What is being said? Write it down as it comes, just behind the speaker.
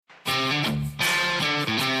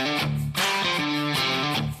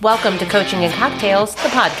Welcome to Coaching and Cocktails, the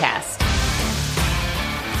podcast.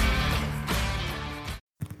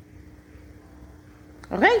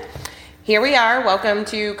 Okay, here we are. Welcome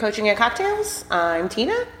to Coaching and Cocktails. I'm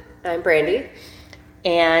Tina. I'm Brandy.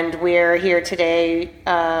 And we're here today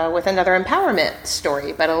with another empowerment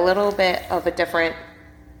story, but a little bit of a different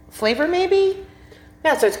flavor maybe?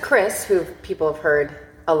 Yeah, so it's Chris, who people have heard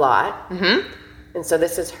a lot. Mm-hmm. And so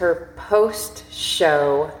this is her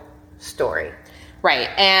post-show story. Right,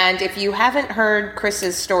 and if you haven't heard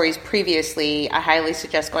Chris's stories previously, I highly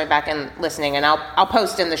suggest going back and listening, and I'll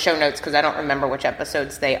post in the show notes because I don't remember which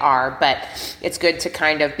episodes they are, but it's good to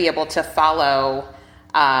kind of be able to follow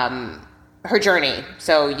her journey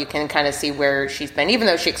so you can kind of see where she's been, even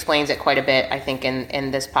though she explains it quite a bit, I think,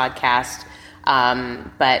 in this podcast.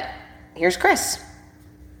 But here's Chris.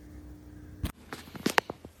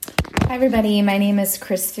 Hi everybody, my name is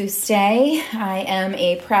Chris Fuste. I am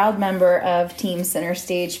a proud member of Team Center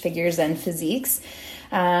Stage Figures and Physiques.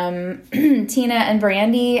 Tina and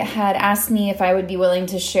Brandy had asked me if I would be willing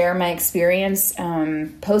to share my experience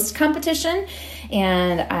post-competition,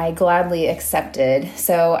 and I gladly accepted.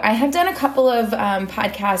 So I have done a couple of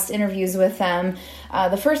podcast interviews with them.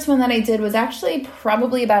 The first one that I did was actually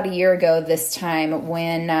probably about a year ago this time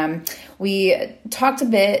when we talked a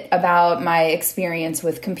bit about my experience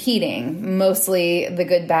with competing, mostly the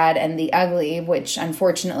good, bad, and the ugly, which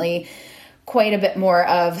unfortunately quite a bit more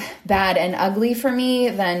of bad and ugly for me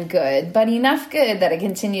than good, but enough good that I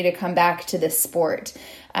continue to come back to this sport.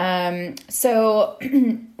 So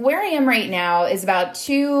where I am right now is about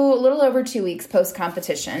a little over 2 weeks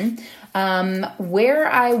post-competition.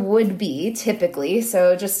 Where I would be typically,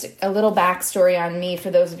 so just a little backstory on me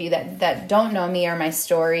for those of you that don't know me or my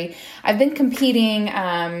story. I've been competing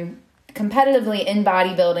competitively in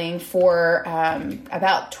bodybuilding for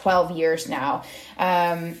about 12 years now.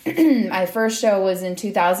 My first show was in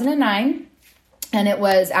 2009. And it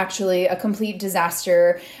was actually a complete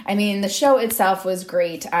disaster. I mean, the show itself was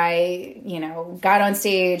great. I, got on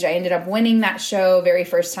stage. I ended up winning that show very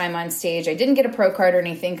first time on stage. I didn't get a pro card or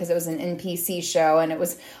anything because it was an NPC show. And it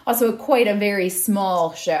was also quite a very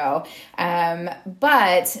small show.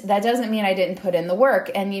 But that doesn't mean I didn't put in the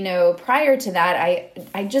work. And, prior to that,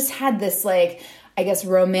 I just had this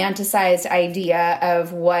romanticized idea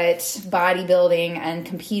of what bodybuilding and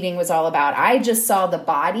competing was all about. I just saw the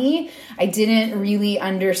body. I didn't really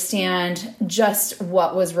understand just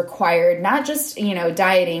what was required, not just,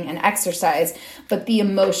 dieting and exercise, but the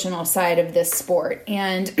emotional side of this sport.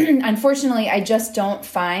 And unfortunately, I just don't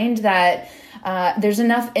find that there's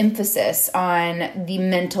enough emphasis on the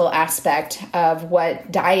mental aspect of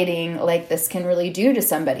what dieting like this can really do to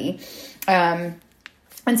somebody.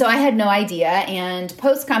 And so I had no idea, and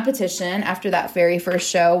post-competition, after that very first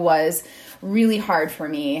show, was really hard for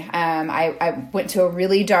me. I went to a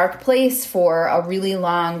really dark place for a really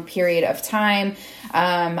long period of time.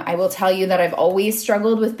 I will tell you that I've always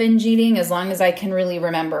struggled with binge eating as long as I can really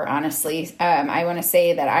remember, honestly. I want to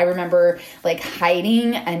say that I remember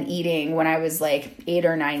hiding and eating when I was 8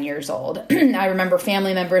 or 9 years old. I remember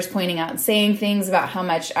family members pointing out and saying things about how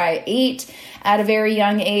much I ate at a very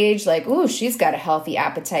young age, ooh, she's got a healthy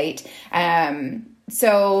appetite.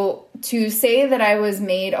 So to say that I was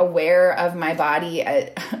made aware of my body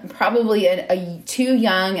at probably too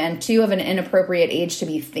young and too of an inappropriate age to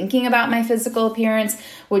be thinking about my physical appearance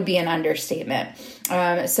would be an understatement.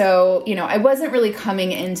 So I wasn't really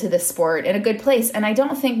coming into the sport in a good place, and I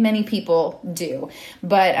don't think many people do.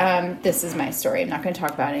 But this is my story. I'm not going to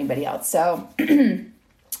talk about anybody else. So,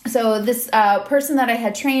 so this person that I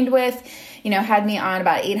had trained with, had me on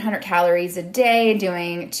about 800 calories a day,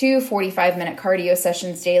 doing 2 45-minute cardio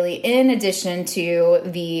sessions daily, in addition to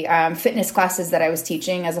the fitness classes that I was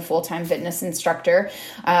teaching as a full-time fitness instructor,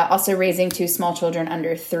 also raising 2 small children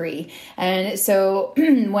under 3. And so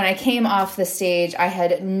when I came off the stage, I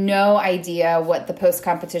had no idea what the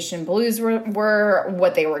post-competition blues were,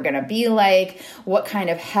 what they were going to be like, what kind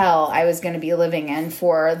of hell I was going to be living in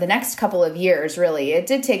for the next couple of years, really. It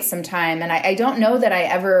did take some time, and I don't know that I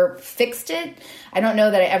ever fixed it. I don't know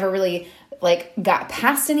that I ever really got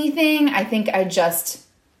past anything. I think I just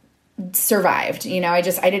survived. I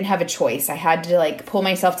didn't have a choice. I had to pull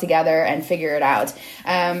myself together and figure it out.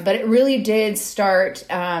 But it really did start.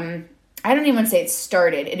 I don't even want to say it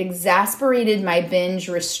started. It exasperated my binge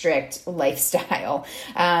restrict lifestyle.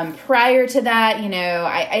 Prior to that,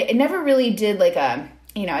 I never really did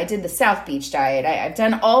I did the South Beach diet. I've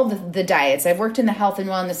done all the diets. I've worked in the health and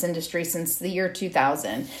wellness industry since the year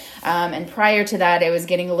 2000. And prior to that, I was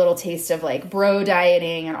getting a little taste of bro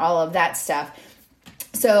dieting and all of that stuff.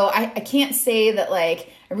 So I can't say that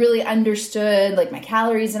like I really understood like my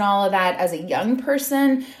calories and all of that as a young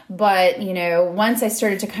person, but you know, once I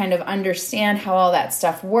started to kind of understand how all that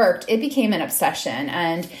stuff worked, it became an obsession.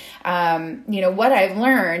 And you know, what I've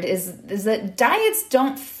learned is that diets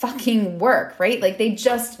don't fucking work, right? Like they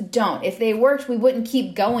just don't. If they worked, we wouldn't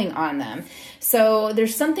keep going on them. So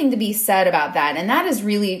there's something to be said about that. And that is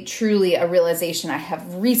really, truly a realization I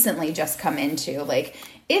have recently just come into. Like,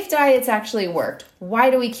 if diets actually worked, why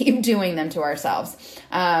do we keep doing them to ourselves?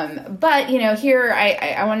 But, you know, here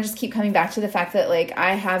I want to just keep coming back to the fact that, like,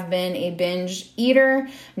 I have been a binge eater,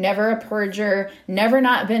 never a purger, never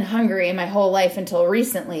not been hungry in my whole life until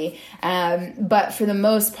recently. But for the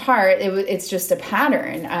most part, it's just a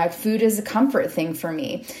pattern. Food is a comfort thing for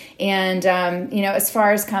me. And, you know, as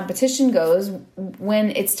far as competition goes,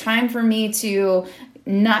 when it's time for me to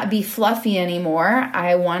not be fluffy anymore,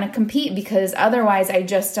 I want to compete, because otherwise I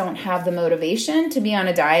just don't have the motivation to be on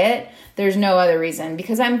a diet. There's no other reason,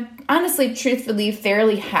 because I'm honestly, truthfully,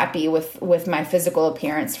 fairly happy with my physical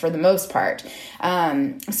appearance for the most part.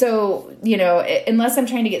 So, you know, unless I'm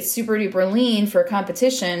trying to get super duper lean for a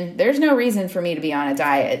competition, there's no reason for me to be on a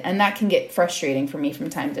diet. And that can get frustrating for me from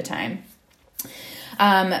time to time.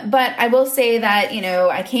 But I will say that, you know,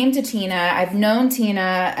 I came to Tina. I've known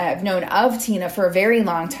of Tina for a very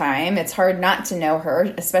long time. It's hard not to know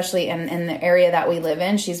her, especially in the area that we live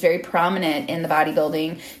in. She's very prominent in the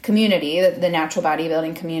bodybuilding community, the natural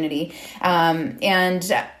bodybuilding community.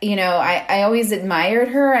 And, you know, I always admired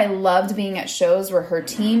her. I loved being at shows where her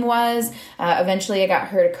team was. Eventually I got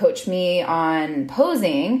her to coach me on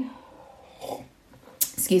posing.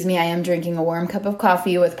 Excuse me, I am drinking a warm cup of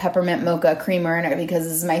coffee with peppermint mocha creamer in it, because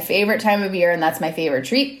this is my favorite time of year and that's my favorite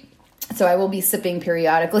treat. So I will be sipping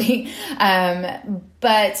periodically.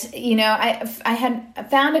 But, you know, I had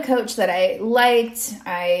found a coach that I liked.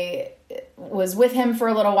 I was with him for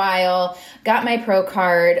a little while, got my pro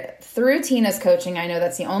card through Tina's coaching. I know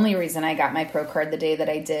that's the only reason I got my pro card the day that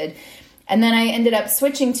I did. And then I ended up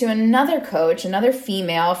switching to another coach, another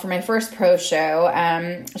female, for my first pro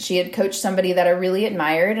show. She had coached somebody that I really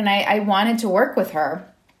admired, and I wanted to work with her.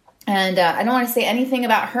 And I don't want to say anything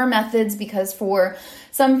about her methods, because for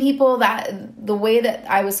some people, that the way that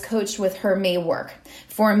I was coached with her may work.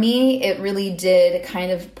 For me, it really did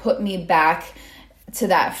kind of put me back to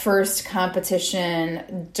that first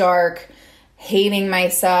competition, dark, hating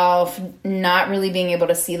myself, not really being able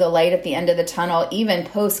to see the light at the end of the tunnel, even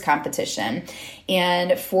post-competition.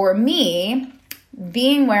 And for me,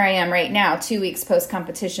 being where I am right now, 2 weeks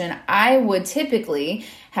post-competition, I would typically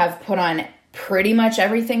have put on pretty much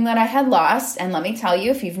everything that I had lost. And let me tell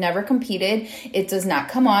you, if you've never competed, it does not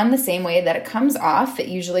come on the same way that it comes off. It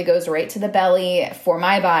usually goes right to the belly for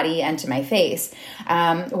my body and to my face,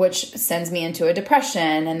 which sends me into a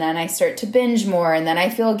depression. And then I start to binge more, and then I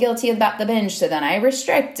feel guilty about the binge. So then I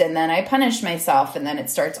restrict, and then I punish myself, and then it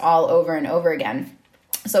starts all over and over again.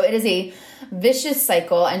 So it is a vicious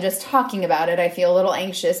cycle, and just talking about it, I feel a little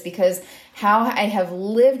anxious, because how I have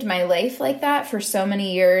lived my life like that for so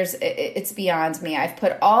many years, it's beyond me. I've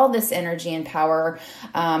put all this energy and power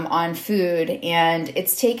on food, and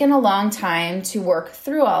it's taken a long time to work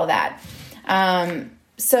through all that.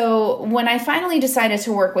 So when I finally decided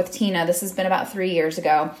to work with Tina, this has been about 3 years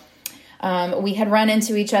ago, we had run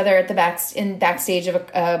into each other at the backstage of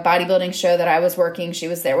a bodybuilding show that I was working. She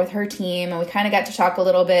was there with her team, and we kind of got to talk a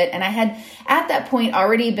little bit. And I had, at that point,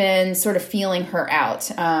 already been sort of feeling her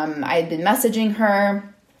out. I had been messaging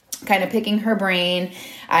her, kind of picking her brain.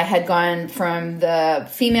 I had gone from the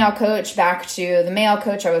female coach back to the male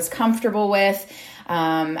coach I was comfortable with.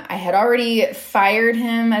 I had already fired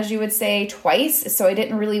him, as you would say, twice, so I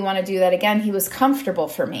didn't really want to do that again. He was comfortable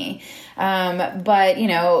for me. But, you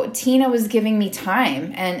know, Tina was giving me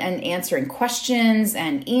time and answering questions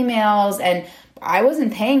and emails, and I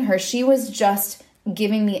wasn't paying her. She was just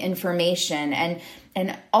giving me information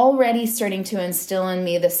and already starting to instill in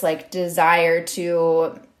me this like desire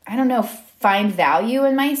to, I don't know, find value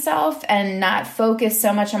in myself and not focus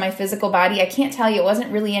so much on my physical body. I can't tell you, it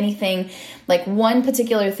wasn't really anything like one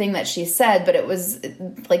particular thing that she said, but it was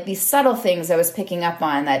like these subtle things I was picking up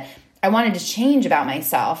on that I wanted to change about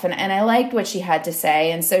myself. And I liked what she had to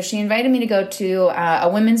say. And so she invited me to go to a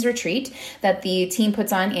women's retreat that the team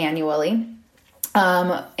puts on annually.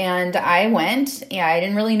 And I went. Yeah, I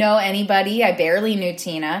didn't really know anybody. I barely knew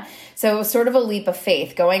Tina. So it was sort of a leap of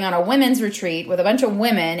faith going on a women's retreat with a bunch of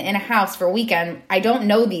women in a house for a weekend. I don't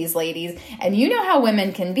know these ladies. And you know how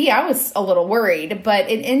women can be. I was a little worried, but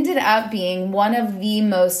it ended up being one of the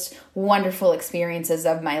most wonderful experiences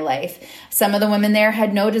of my life. Some of the women there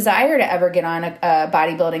had no desire to ever get on a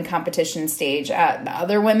bodybuilding competition stage.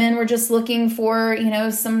 Other women were just looking for,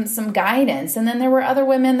 some guidance. And then there were other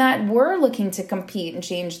women that were looking to compete and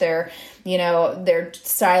change their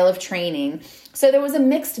style of training. So there was a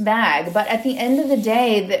mixed bag, but at the end of the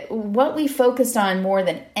day, what we focused on more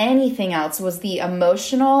than anything else was the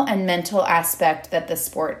emotional and mental aspect that the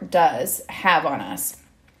sport does have on us.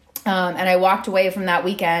 And I walked away from that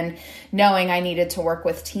weekend knowing I needed to work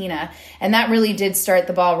with Tina. And that really did start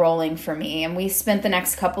the ball rolling for me. And we spent the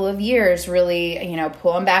next couple of years really,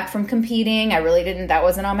 pulling back from competing. That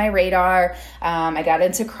wasn't on my radar. I got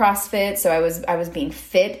into CrossFit, so I was being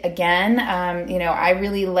fit again. I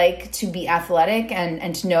really like to be athletic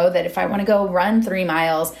and to know that if I want to go run 3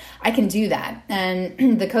 miles, I can do that.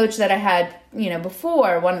 And the coach that I had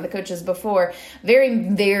one of the coaches before, very,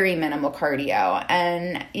 very minimal cardio.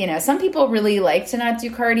 And, some people really like to not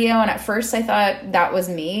do cardio. And at first I thought that was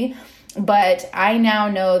me, but I now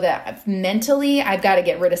know that mentally I've got to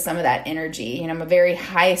get rid of some of that energy. I'm a very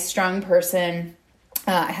high strung person.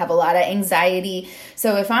 I have a lot of anxiety.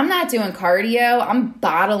 So if I'm not doing cardio, I'm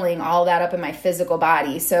bottling all that up in my physical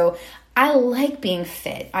body. So I like being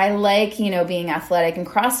fit. I like, being athletic, and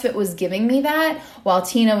CrossFit was giving me that while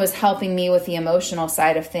Tina was helping me with the emotional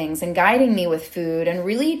side of things and guiding me with food and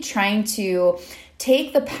really trying to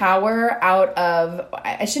take the power out of,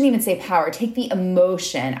 I shouldn't even say power, take the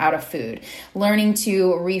emotion out of food, learning to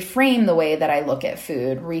reframe the way that I look at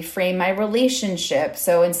food, reframe my relationship.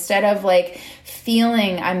 So instead of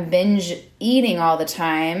feeling I'm binge eating all the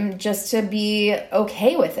time, just to be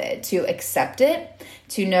okay with it, to accept it,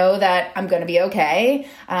 to know that I'm going to be okay,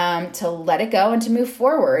 to let it go and to move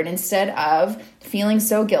forward instead of feeling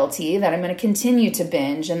so guilty that I'm going to continue to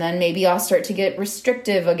binge. And then maybe I'll start to get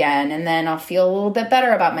restrictive again. And then I'll feel a little bit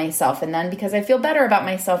better about myself. And then because I feel better about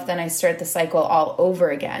myself, then I start the cycle all over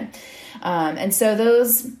again. And so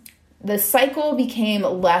the cycle became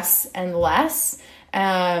less and less.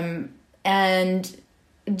 And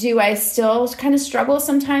do I still kind of struggle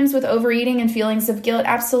sometimes with overeating and feelings of guilt?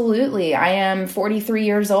 Absolutely. I am 43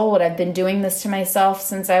 years old. I've been doing this to myself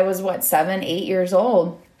since I was, 7, 8 years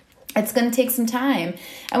old. It's going to take some time,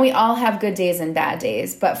 and we all have good days and bad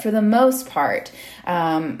days. But for the most part,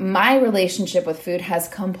 my relationship with food has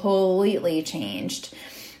completely changed.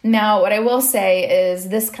 Now, what I will say is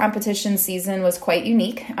this competition season was quite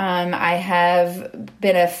unique. I have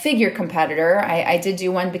been a figure competitor. I did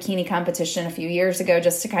do one bikini competition a few years ago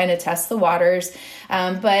just to kind of test the waters.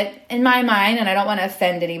 But in my mind, and I don't want to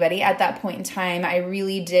offend anybody, at that point in time, I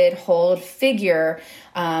really did hold figure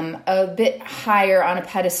a bit higher on a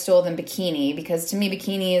pedestal than bikini, because to me,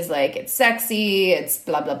 bikini is it's sexy, it's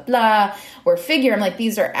blah, blah, blah. Where figure, I'm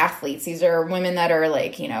these are athletes. These are women that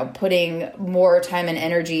are putting more time and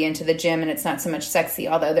energy into the gym, and it's not so much sexy,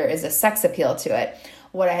 although there is a sex appeal to it.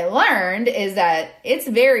 What I learned is that it's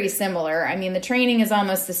very similar. I mean, the training is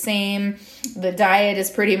almost the same. The diet is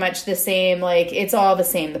pretty much the same. It's all the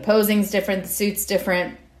same. The posing's different. The suit's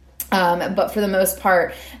different. But for the most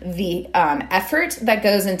part, the effort that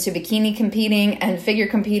goes into bikini competing and figure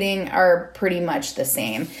competing are pretty much the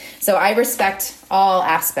same. So I respect all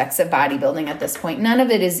aspects of bodybuilding at this point. None of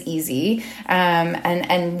it is easy,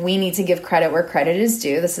 and we need to give credit where credit is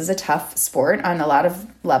due. This is a tough sport on a lot of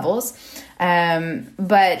levels.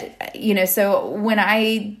 But so when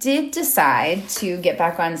I did decide to get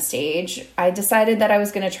back on stage, I decided that I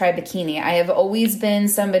was going to try bikini. I have always been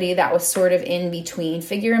somebody that was sort of in between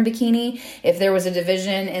figure and bikini. If there was a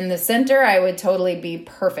division in the center, I would totally be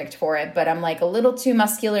perfect for it. But I'm a little too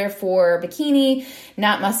muscular for bikini,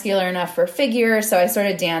 not muscular enough for figure. So I sort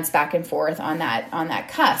of dance back and forth on that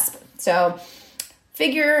cusp. So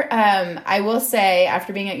figure, I will say,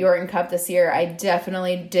 after being at Yorton Cup this year, I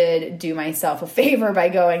definitely did do myself a favor by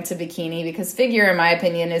going to bikini, because figure, in my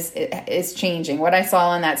opinion, is changing. What I saw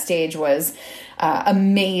on that stage was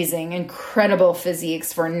amazing, incredible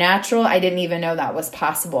physiques for natural. I didn't even know that was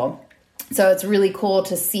possible. So it's really cool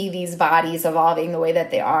to see these bodies evolving the way that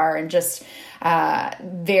they are, and just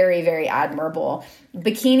very, very admirable.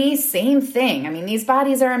 Bikini, same thing. I mean, these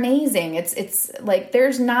bodies are amazing. It's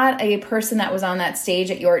there's not a person that was on that stage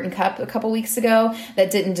at Yorton Cup a couple weeks ago that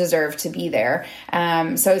didn't deserve to be there.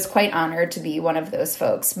 So I was quite honored to be one of those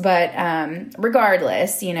folks. But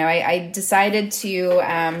regardless, I decided to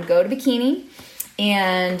go to bikini.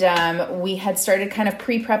 And we had started kind of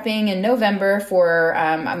pre-prepping in November for,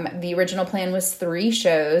 the original plan was 3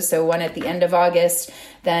 shows. So one at the end of August,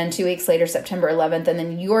 then 2 weeks later, September 11th, and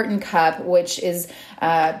then Yorton Cup, which is,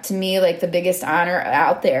 to me, like the biggest honor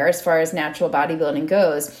out there as far as natural bodybuilding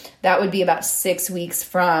goes. That would be about 6 weeks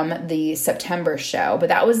from the September show. But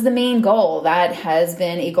that was the main goal. That has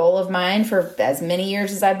been a goal of mine for as many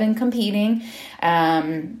years as I've been competing.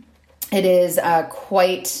 It is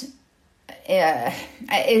quite...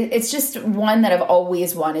 it's just one that I've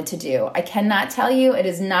always wanted to do. I cannot tell you, it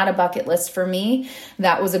is not a bucket list for me.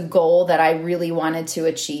 That was a goal that I really wanted to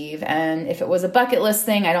achieve. And if it was a bucket list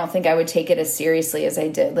thing, I don't think I would take it as seriously as I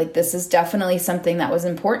did. Like, this is definitely something that was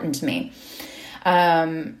important to me.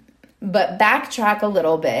 But backtrack a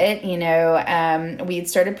little bit, we had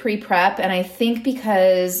started pre-prep, and I think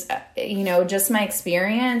because, just my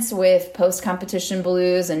experience with post-competition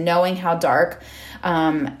blues and knowing how dark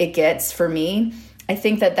it gets for me, I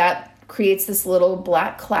think that creates this little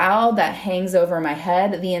black cloud that hangs over my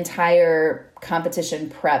head the entire competition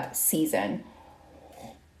prep season.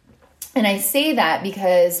 And I say that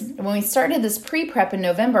because when we started this pre-prep in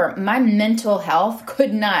November, my mental health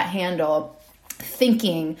could not handle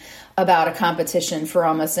thinking about a competition for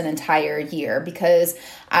almost an entire year, because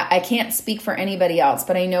I can't speak for anybody else,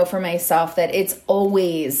 but I know for myself that it's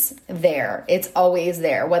always there. It's always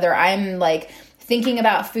there, whether I'm like thinking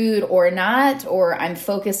about food or not, or I'm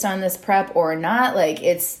focused on this prep or not, like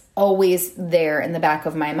it's always there in the back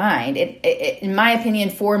of my mind. It in my opinion,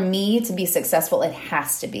 for me to be successful, it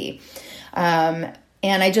has to be. And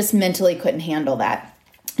I just mentally couldn't handle that.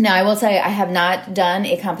 Now, I will tell you, I have not done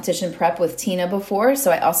a competition prep with Tina before,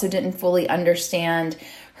 so I also didn't fully understand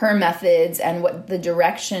her methods and what the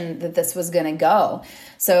direction that this was going to go.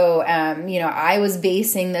 So, I was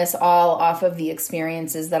basing this all off of the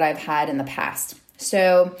experiences that I've had in the past.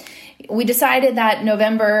 So we decided that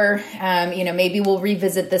November, maybe we'll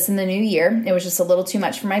revisit this in the new year. It was just a little too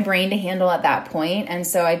much for my brain to handle at that point. And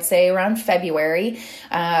so I'd say around February,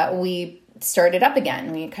 we started up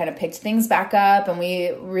again. We kind of picked things back up, and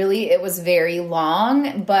it was very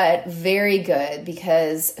long, but very good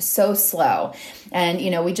because so slow. And,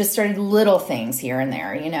 we just started little things here and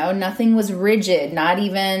there, nothing was rigid, not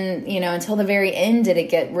even, until the very end did it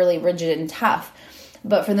get really rigid and tough.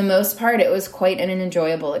 But for the most part, it was quite an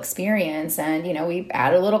enjoyable experience. And, we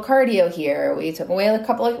added a little cardio here. We took away a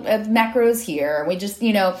couple of macros here. We just,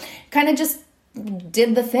 kind of just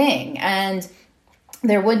did the thing. And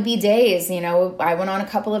there would be days, I went on a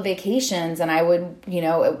couple of vacations and I would,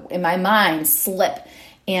 in my mind slip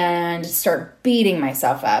and start beating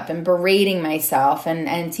myself up and berating myself.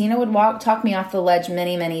 And Tina would talk me off the ledge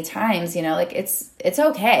many, many times, it's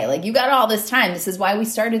okay. Like, you got all this time. This is why we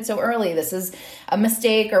started so early. This is a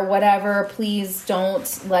mistake or whatever. Please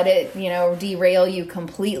don't let it, derail you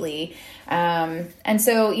completely. And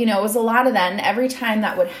so, it was a lot of that. And every time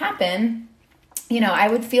that would happen, I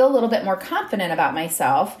would feel a little bit more confident about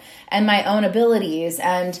myself and my own abilities.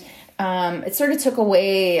 And it sort of took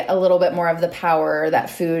away a little bit more of the power that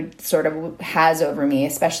food sort of has over me,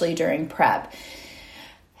 especially during prep.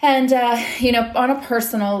 And, on a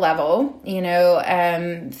personal level,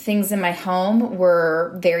 things in my home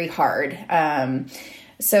were very hard.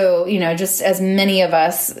 So, just as many of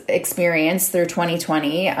us experienced through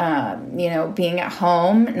 2020, being at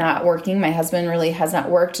home, not working. My husband really has not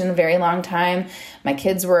worked in a very long time. My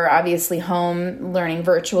kids were obviously home learning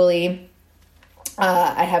virtually.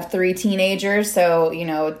 I have 3 teenagers, so,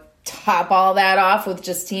 top all that off with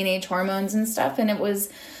just teenage hormones and stuff. And it was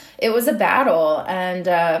a battle. And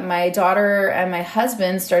my daughter and my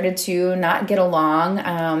husband started to not get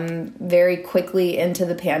along very quickly into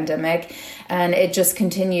the pandemic. And it just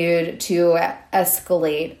continued to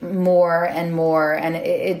escalate more and more. And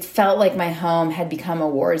it felt like my home had become a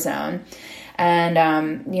war zone. And,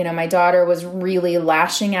 my daughter was really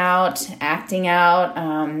lashing out, acting out.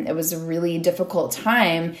 It was a really difficult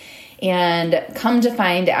time. And come to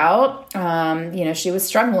find out, she was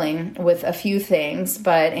struggling with a few things,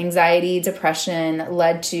 but anxiety, depression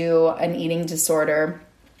led to an eating disorder,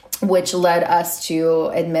 which led us to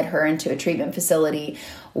admit her into a treatment facility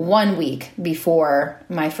 1 week before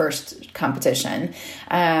my first competition.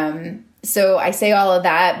 So I say all of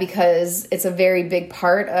that because it's a very big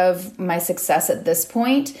part of my success at this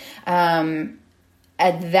point.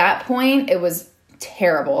 At that point, it was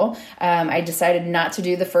terrible. I decided not to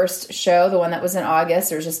do the first show, the one that was in August.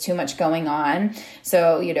 There was just too much going on.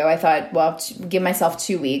 So, I thought, well, give myself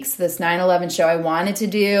 2 weeks. This 9/11 show I wanted to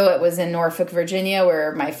do, it was in Norfolk, Virginia,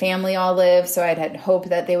 where my family all live. So I'd had hoped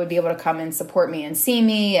that they would be able to come and support me and see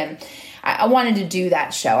me. And I wanted to do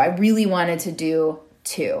that show. I really wanted to do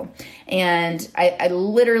 2. And I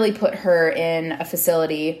literally put her in a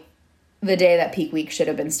facility the day that peak week should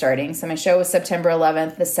have been starting. So my show was September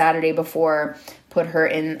 11th, the Saturday before, put her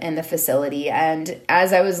in the facility. And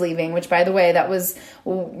as I was leaving, which by the way, that was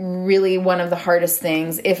really one of the hardest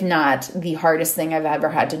things, if not the hardest thing I've ever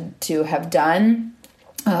had to have done.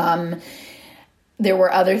 There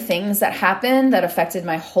were other things that happened that affected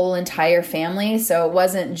my whole entire family. So it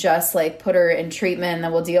wasn't just like put her in treatment and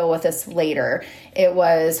then we'll deal with this later. It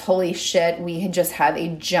was, holy shit, we had just had a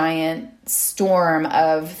giant storm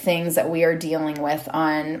of things that we are dealing with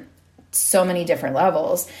on so many different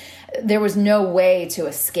levels. There was no way to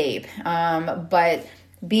escape. But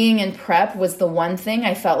being in prep was the one thing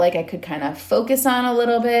I felt like I could kind of focus on a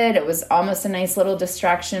little bit. It was almost a nice little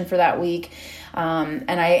distraction for that week. And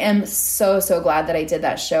I am so glad that I did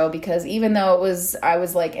that show, because even though I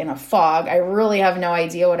was like in a fog, I really have no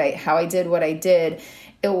idea how I did what I did.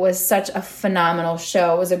 It was such a phenomenal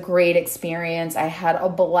show. It was a great experience. I had a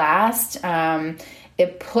blast.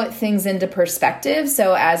 It put things into perspective.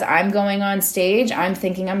 So as I'm going on stage, I'm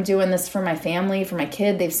thinking I'm doing this for my family, for my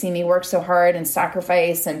kid. They've seen me work so hard and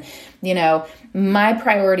sacrifice. And, my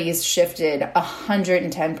priorities shifted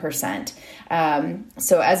 110%.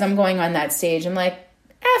 So as I'm going on that stage, I'm like,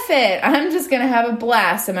 F it. I'm just going to have a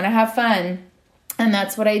blast. I'm going to have fun. And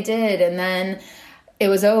that's what I did. And then it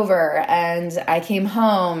was over and I came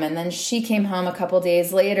home, and then she came home a couple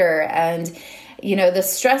days later. And, the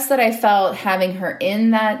stress that I felt having her in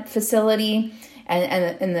that facility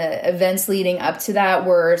and the events leading up to that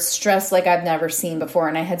were stress like I've never seen before.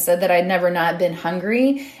 And I had said that I'd never not been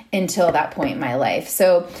hungry until that point in my life.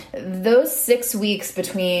 So those 6 weeks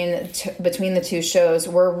between the two shows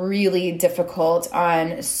were really difficult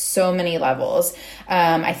on so many levels.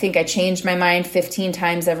 I think I changed my mind 15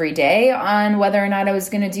 times every day on whether or not I was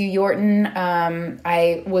going to do Yorton.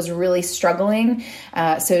 I was really struggling.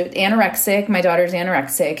 So anorexic, my daughter's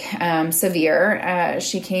anorexic, severe.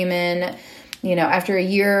 She came in after a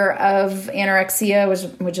year of anorexia,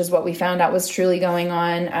 which is what we found out was truly going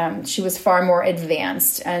on. She was far more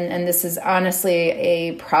advanced. And this is honestly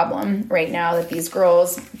a problem right now, that these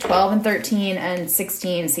girls, 12 and 13 and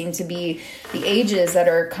 16, seem to be the ages that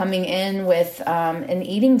are coming in with an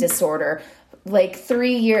eating disorder, like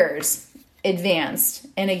 3 years advanced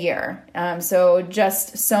in a year. So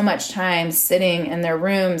just so much time sitting in their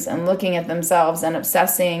rooms and looking at themselves and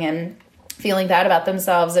obsessing and feeling bad about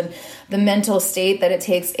themselves, and the mental state that it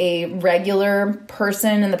takes a regular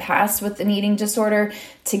person in the past with an eating disorder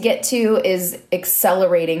to get to is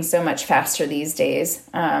accelerating so much faster these days.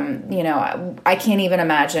 I can't even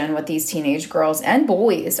imagine what these teenage girls and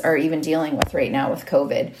boys are even dealing with right now with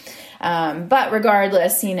COVID. But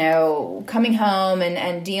regardless, coming home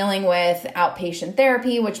and dealing with outpatient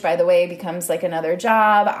therapy, which by the way becomes like another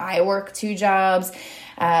job. I work 2 jobs.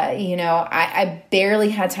 I barely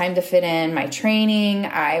had time to fit in my training.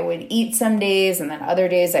 I would eat some days and then other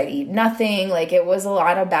days I'd eat nothing. Like, it was a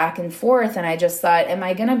lot of back and forth. And I just thought, am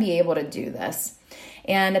I going to be able to do this?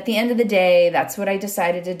 And at the end of the day, that's what I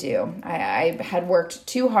decided to do. I had worked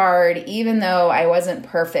too hard, even though I wasn't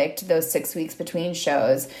perfect those 6 weeks between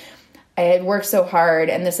shows. I had worked so hard,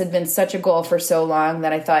 and this had been such a goal for so long,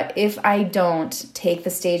 that I thought, if I don't take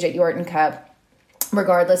the stage at Yorton Cup,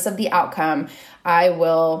 regardless of the outcome, I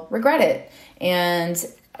will regret it. And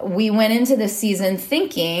we went into this season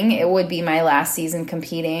thinking it would be my last season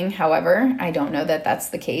competing. However, I don't know that that's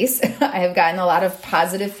the case. I have gotten a lot of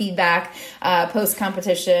positive feedback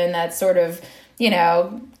post-competition that sort of,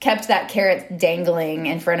 kept that carrot dangling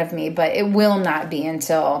in front of me. But it will not be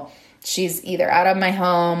until she's either out of my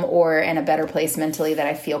home or in a better place mentally that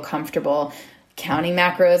I feel comfortable counting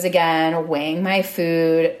macros again, weighing my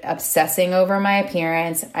food, obsessing over my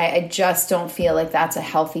appearance. I just don't feel like that's a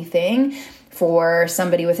healthy thing for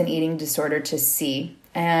somebody with an eating disorder to see.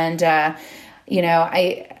 And,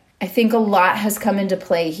 I think a lot has come into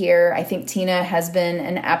play here. I think Tina has been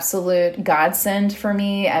an absolute godsend for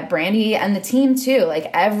me, at Brandy and the team too.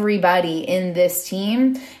 Like, everybody in this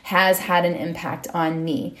team has had an impact on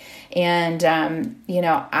me. And,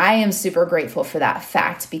 I am super grateful for that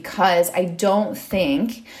fact, because I don't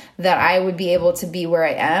think that I would be able to be where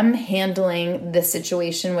I am handling the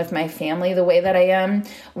situation with my family the way that I am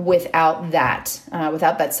without that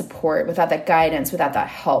support, without that guidance, without that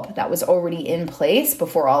help that was already in place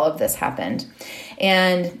before all of this happened.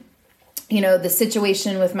 And, the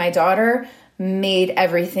situation with my daughter made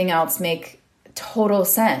everything else make total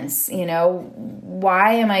sense.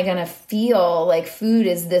 Why am I going to feel like food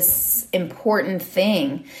is this important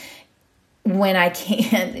thing when I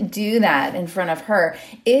can't do that in front of her?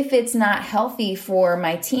 If it's not healthy for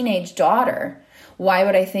my teenage daughter, why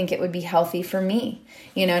would I think it would be healthy for me?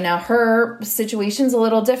 Now her situation's a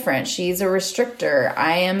little different. She's a restrictor.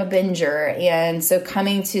 I am a binger. And so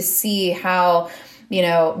coming to see how,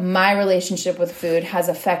 my relationship with food has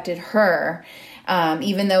affected her,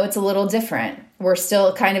 even though it's a little different. We're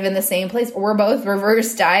still kind of in the same place. We're both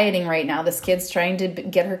reverse dieting right now. This kid's trying to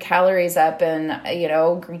get her calories up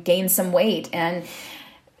and, gain some weight. And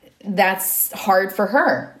that's hard for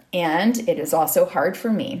her. And it is also hard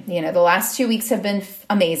for me. The last 2 weeks have been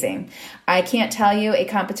amazing. I can't tell you a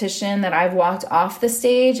competition that I've walked off the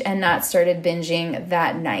stage and not started binging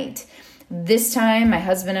that night. This time, my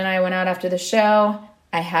husband and I went out after the show.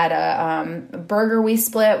 I had a burger we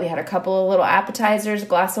split. We had a couple of little appetizers, a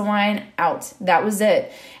glass of wine, out. That was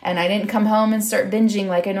it. And I didn't come home and start binging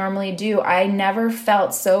like I normally do. I never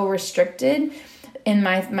felt so restricted in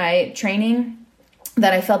my training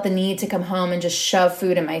that I felt the need to come home and just shove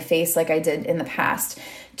food in my face like I did in the past.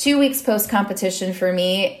 2 weeks post-competition for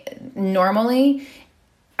me, normally,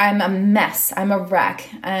 I'm a mess. I'm a wreck.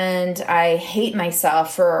 And I hate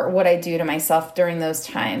myself for what I do to myself during those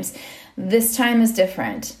times. This time is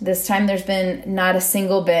different. This time there's been not a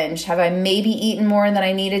single binge. Have I maybe eaten more than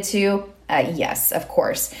I needed to? Yes, of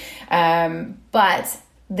course. But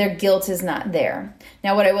their guilt is not there.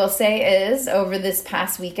 Now, what I will say is over this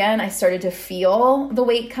past weekend, I started to feel the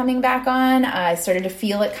weight coming back on. I started to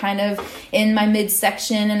feel it kind of in my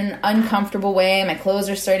midsection in an uncomfortable way. My clothes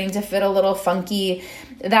are starting to fit a little funky.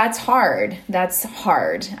 That's hard.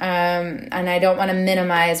 And I don't want to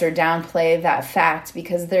minimize or downplay that fact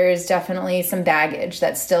because there is definitely some baggage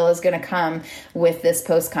that still is going to come with this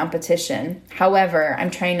post-competition. However,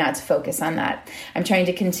 I'm trying not to focus on that. I'm trying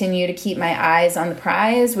to continue to keep my eyes on the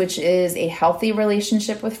prize, which is a healthy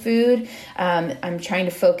relationship with food. I'm trying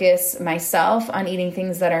to focus myself on eating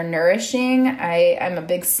things that are nourishing. I'm a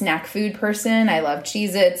big snack food person. I love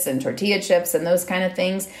Cheez-Its and tortilla chips and those kind of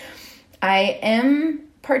things. I am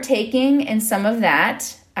partaking in some of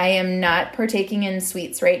that. I am not partaking in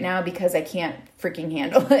sweets right now because I can't freaking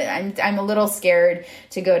handle it. I'm a little scared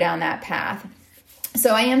to go down that path.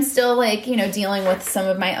 So I am still dealing with some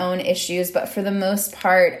of my own issues, but for the most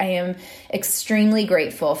part, I am extremely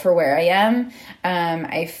grateful for where I am.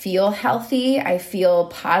 I feel healthy. I feel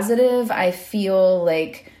positive. I feel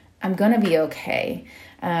like I'm going to be okay.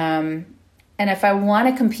 And if I want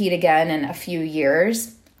to compete again in a few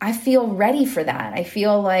years, I feel ready for that. I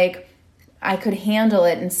feel like I could handle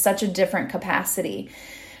it in such a different capacity.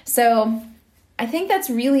 So I think that's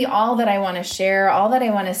really all that I want to share, all that I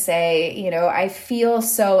want to say. I feel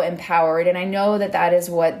so empowered, and I know that that is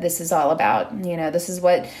what this is all about. This is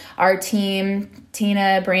what our team,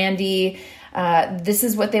 Tina, Brandy, this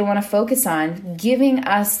is what they want to focus on, giving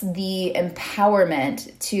us the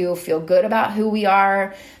empowerment to feel good about who we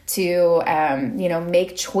are, to,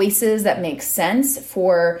 make choices that make sense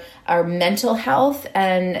for our mental health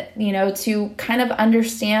and, to kind of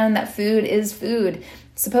understand that food is food.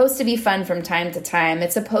 It's supposed to be fun from time to time.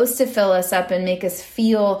 It's supposed to fill us up and make us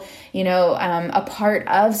feel, a part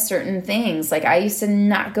of certain things. Like I used to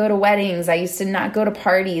not go to weddings. I used to not go to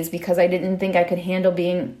parties because I didn't think I could handle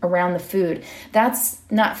being around the food. That's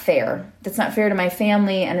not fair. That's not fair to my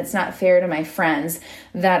family, and it's not fair to my friends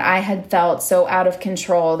that I had felt so out of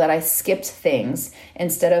control that I skipped things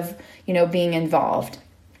instead of, being involved.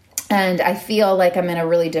 And I feel like I'm in a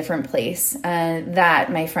really different place. And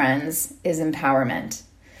that, my friends, is empowerment.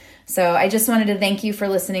 So I just wanted to thank you for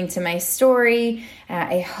listening to my story.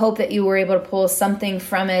 I hope that you were able to pull something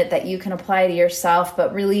from it that you can apply to yourself.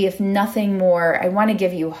 But really, if nothing more, I want to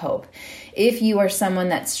give you hope. If you are someone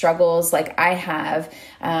that struggles like I have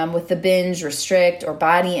with the binge, restrict, or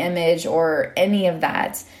body image, or any of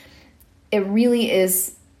that, it really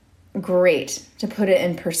is great to put it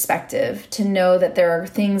in perspective, to know that there are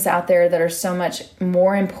things out there that are so much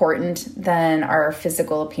more important than our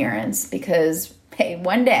physical appearance, because hey,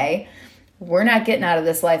 one day we're not getting out of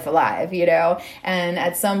this life alive, and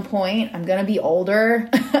at some point I'm going to be older.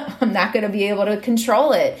 I'm not going to be able to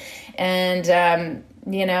control it. And,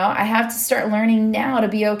 I have to start learning now to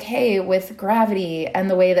be okay with gravity and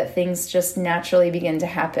the way that things just naturally begin to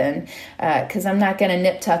happen, because I'm not going to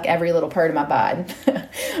nip tuck every little part of my bod.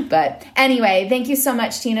 But anyway, thank you so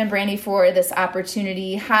much, Tina and Brandy, for this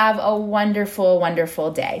opportunity. Have a wonderful,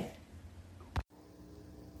 wonderful day.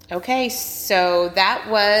 Okay, so that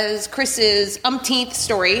was Chris's umpteenth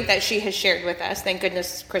story that she has shared with us. Thank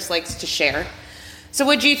goodness Chris likes to share. So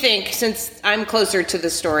what do you think, since I'm closer to the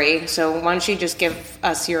story? So why don't you just give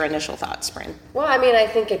us your initial thoughts, Bryn? Well, I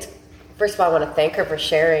think it's, first of all, I want to thank her for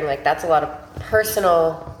sharing. That's a lot of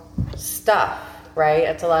personal stuff, right?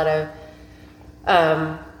 It's a lot of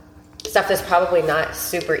stuff that's probably not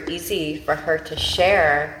super easy for her to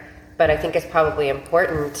share, but I think it's probably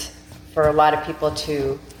important for a lot of people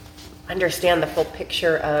to understand the full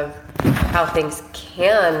picture of how things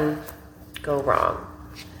can go wrong,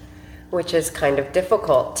 which is kind of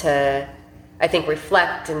difficult to, I think,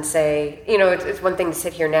 reflect and say, it's one thing to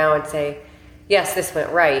sit here now and say, yes, this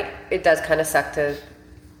went right. It does kind of suck to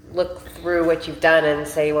look through what you've done and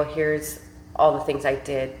say, well, here's all the things I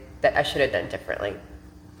did that I should have done differently.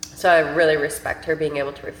 So I really respect her being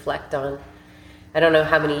able to reflect on, I don't know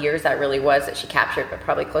how many years that really was that she captured, but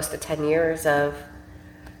probably close to 10 years of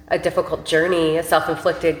a difficult journey, a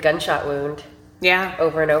self-inflicted gunshot wound. Yeah.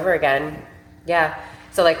 Over and over again. Yeah.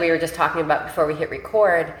 So like we were just talking about before we hit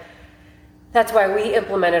record, that's why we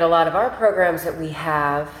implemented a lot of our programs that we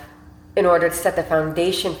have in order to set the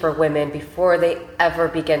foundation for women before they ever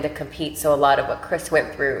begin to compete. So a lot of what Chris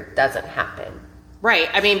went through doesn't happen. Right.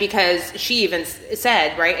 I mean, because she even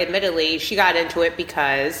said, right, admittedly, she got into it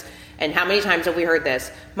because, and how many times have we heard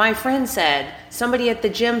this? My friend said, somebody at the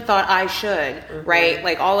gym thought I should, right?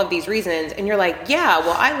 Like all of these reasons. And you're like, yeah,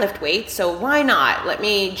 well, I lift weights, so why not? Let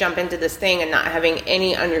me jump into this thing and not having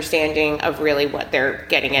any understanding of really what they're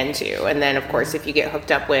getting into. And then, of course, if you get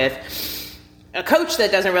hooked up with a coach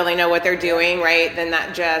that doesn't really know what they're doing, right, then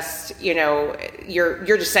that just, you're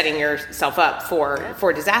just setting yourself up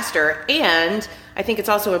for disaster. And I think it's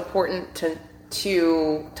also important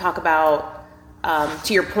to talk about,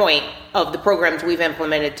 to your point, of the programs we've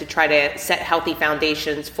implemented to try to set healthy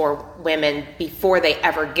foundations for women before they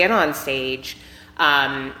ever get on stage.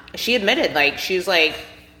 She admitted, she's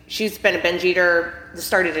been a binge eater that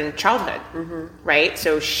started in childhood, right?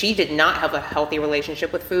 So she did not have a healthy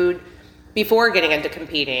relationship with food before getting into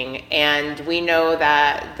competing. And we know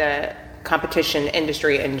that the competition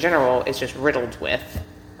industry in general is just riddled with,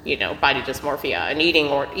 body dysmorphia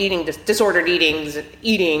and disordered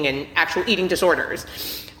eating and actual eating disorders.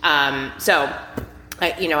 So,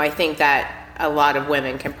 I think that a lot of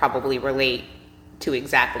women can probably relate to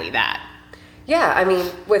exactly that. Yeah, I mean,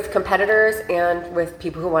 with competitors and with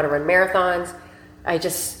people who want to run marathons, I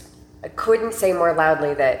couldn't say more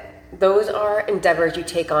loudly that those are endeavors you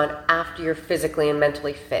take on after you're physically and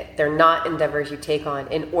mentally fit. They're not endeavors you take on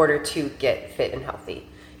in order to get fit and healthy.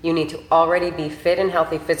 You need to already be fit and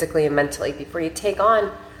healthy physically and mentally before you take on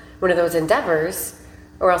one of those endeavors,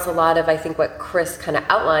 or else a lot of, I think, what Chris kind of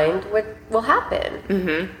outlined will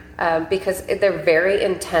happen. Because they're very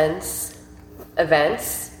intense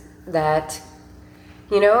events that,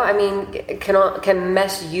 can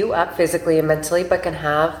mess you up physically and mentally, but can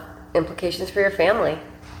have implications for your family.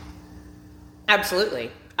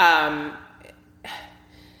 Absolutely.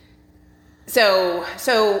 So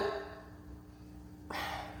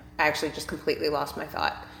I actually just completely lost my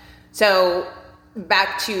thought. So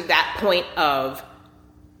back to that point of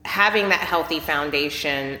having that healthy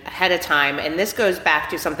foundation ahead of time. And this goes back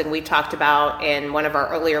to something we talked about in one of our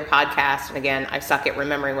earlier podcasts. And again, I suck at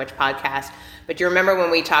remembering which podcast, but you remember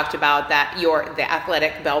when we talked about the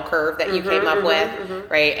athletic bell curve that you came up with,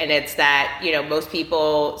 right? And it's that, most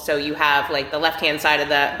people, so you have the left-hand side of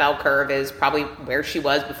the bell curve is probably where she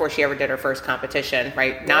was before she ever did her first competition,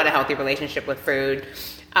 right? Not a healthy relationship with food.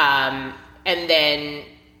 And then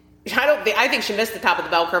I think she missed the top of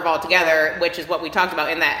the bell curve altogether, which is what we talked about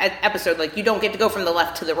in that episode. You don't get to go from the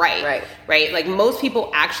left to the right? Most people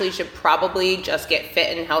actually should probably just get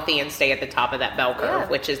fit and healthy and stay at the top of that bell curve,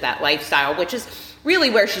 which is that lifestyle, which is really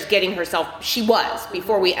where she's getting herself. She was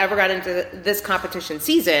before we ever got into this competition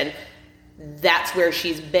season. That's where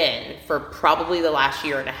she's been for probably the last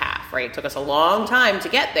year and a half, right? It took us a long time to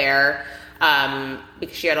get there,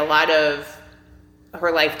 because she had a lot of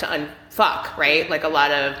her life to unfuck, right? A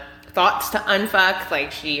lot of thoughts to unfuck.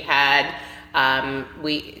 She had,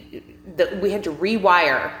 we had to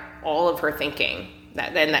rewire all of her thinking.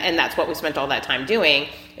 And that's what we spent all that time doing.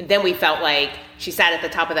 And then we felt like she sat at the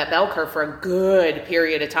top of that bell curve for a good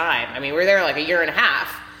period of time. I mean, we were there a year and a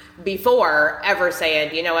half before ever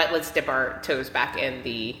saying, you know what, let's dip our toes back in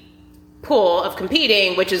the pool of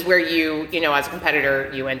competing, which is where you as a competitor,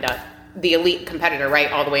 you end up the elite competitor,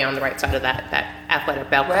 right, all the way on the right side of that athletic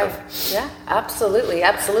bell curve. Right. Yeah, absolutely.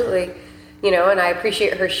 And I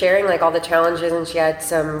appreciate her sharing all the challenges, and she had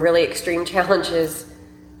some really extreme challenges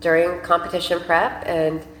during competition prep,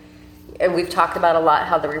 and we've talked about a lot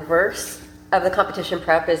how the reverse of the competition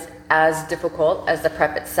prep is as difficult as the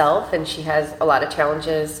prep itself, and she has a lot of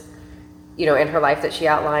challenges, in her life that she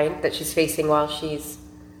outlined that she's facing while she's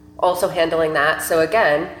also handling that. So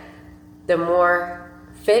again, the more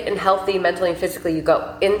fit and healthy mentally and physically you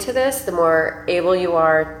go into this, the more able you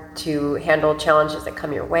are to handle challenges that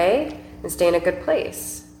come your way and stay in a good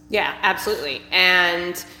place. Yeah, absolutely.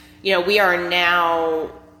 And we are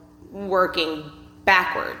now working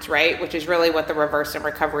backwards, right? Which is really what the reverse and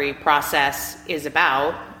recovery process is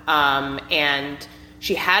about. And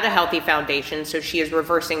she had a healthy foundation, so she is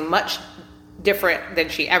reversing much different than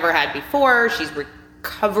she ever had before. She's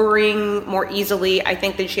recovering more easily, I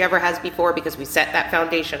think, than she ever has before because we set that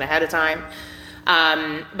foundation ahead of time.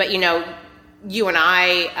 But, you and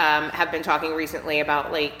I have been talking recently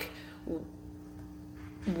about, like,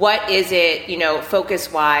 what is it,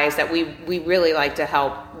 focus-wise that we really like to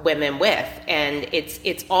help women with. And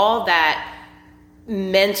it's all that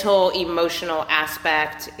mental, emotional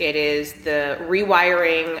aspect. It is the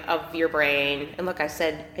rewiring of your brain. And look, I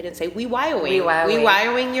didn't say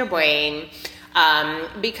rewiring your brain.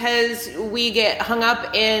 Because we get hung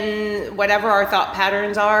up in whatever our thought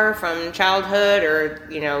patterns are from childhood or,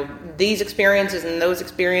 these experiences and those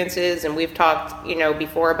experiences. And we've talked,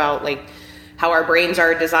 before about, like, how our brains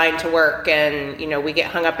are designed to work, and, we get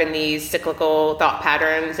hung up in these cyclical thought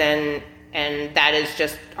patterns, and that is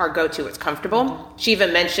just our go-to. It's comfortable. She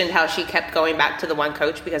even mentioned how she kept going back to the one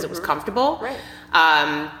coach because it was comfortable. Right.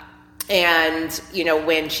 And,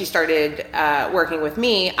 when she started working with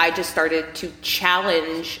me, I just started to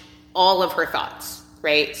challenge all of her thoughts,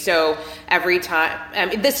 right? So every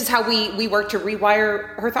time, this is how we work to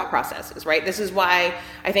rewire her thought processes, right? This is why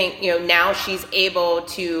I think, now she's able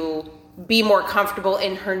to be more comfortable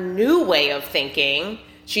in her new way of thinking.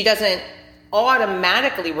 She doesn't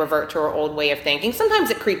automatically revert to her old way of thinking. Sometimes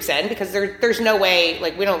it creeps in because there's no way,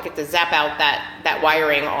 like, we don't get to zap out that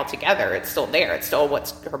wiring altogether. It's still there. It's still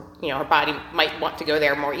what's her, her body might want to go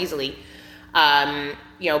there more easily. But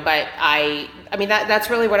that's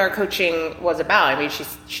really what our coaching was about. I mean,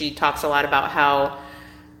 she talks a lot about how,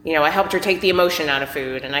 I helped her take the emotion out of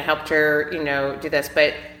food, and I helped her, do this.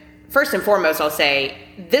 But first and foremost, I'll say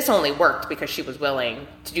this only worked because she was willing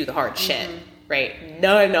to do the hard shit. Right?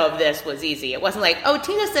 None of this was easy. It wasn't like, oh,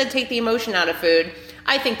 Tina said take the emotion out of food.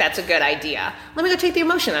 I think that's a good idea. Let me go take the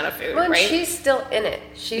emotion out of food, well, right? She's still in it.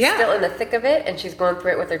 She's still in the thick of it, and she's going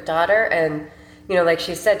through it with her daughter. And, like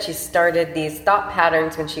she said, she started these thought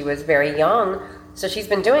patterns when she was very young. So she's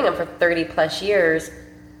been doing them for 30 plus years.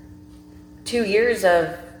 2 years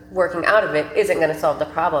of working out of it isn't going to solve the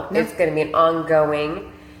problem. No. It's going to be an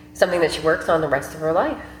ongoing, something that she works on the rest of her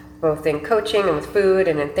life, both in coaching and with food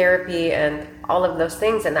and in therapy and all of those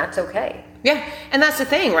things, and that's okay. Yeah, and that's the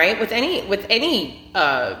thing, right? With any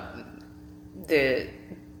the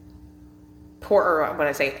poor, or what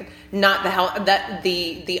I say, not the health, that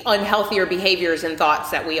the unhealthier behaviors and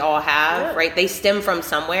thoughts that we all have, right? They stem from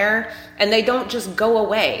somewhere, and they don't just go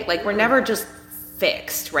away. Like, we're never just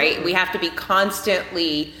fixed, right? We have to be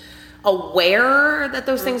constantly aware that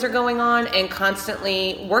those things are going on and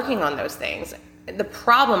constantly working on those things. The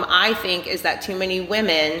problem, I think, is that too many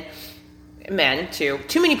women, men too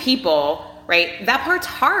many people, right? That part's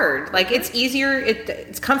hard. Like, it's easier.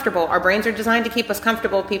 It's comfortable. Our brains are designed to keep us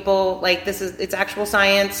comfortable. People, like, it's actual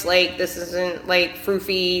science. Like, this isn't like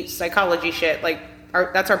froofy psychology shit. Like,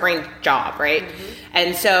 that's our brain job, right?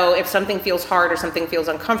 And so if something feels hard or something feels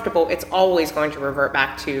uncomfortable, it's always going to revert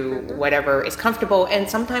back to whatever is comfortable. And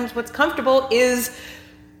sometimes what's comfortable is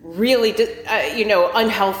really,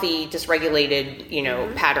 unhealthy,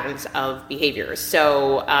 dysregulated, patterns of behaviors.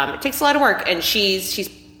 So it takes a lot of work, and she's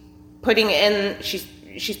putting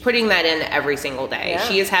that in every single day. Yeah.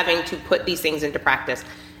 She is having to put these things into practice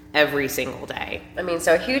every single day. I mean,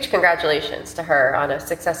 so huge congratulations to her on a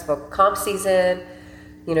successful comp season,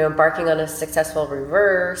 embarking on a successful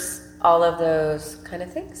reverse, all of those kind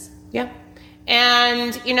of things. Yeah.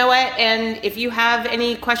 And you know what? And if you have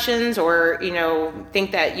any questions or,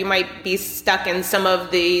 think that you might be stuck in some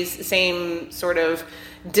of these same sort of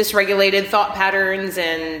dysregulated thought patterns,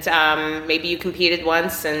 and maybe you competed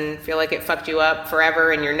once and feel like it fucked you up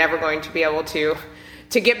forever and you're never going to be able to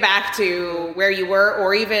get back to where you were,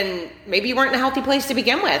 or even maybe you weren't in a healthy place to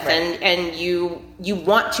begin with, right. and you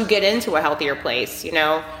want to get into a healthier place,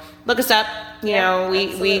 look us up.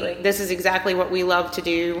 We this is exactly what we love to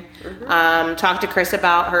do. Talk to Chris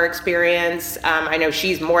about her experience. I know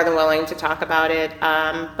she's more than willing to talk about it.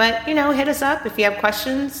 But hit us up if you have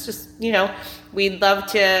questions. Just we'd love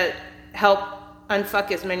to help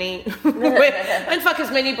unfuck as many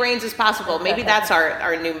brains as possible. Maybe that's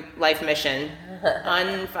our new life mission.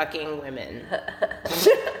 Unfucking women.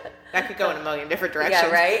 That could go in a million different directions.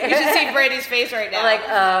 Yeah, right? You should see Brandy's face right now. Like,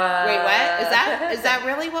 wait, what? Is that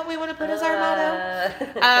really what we want to put as our motto?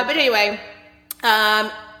 But anyway,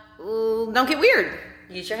 don't get weird.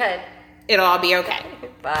 Use your head. It'll all be okay.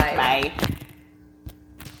 Bye. Bye.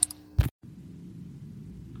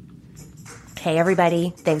 Hey,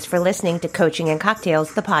 everybody. Thanks for listening to Coaching and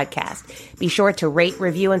Cocktails, the podcast. Be sure to rate,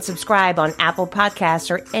 review, and subscribe on Apple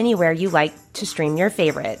Podcasts or anywhere you like to stream your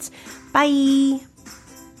favorites. Bye.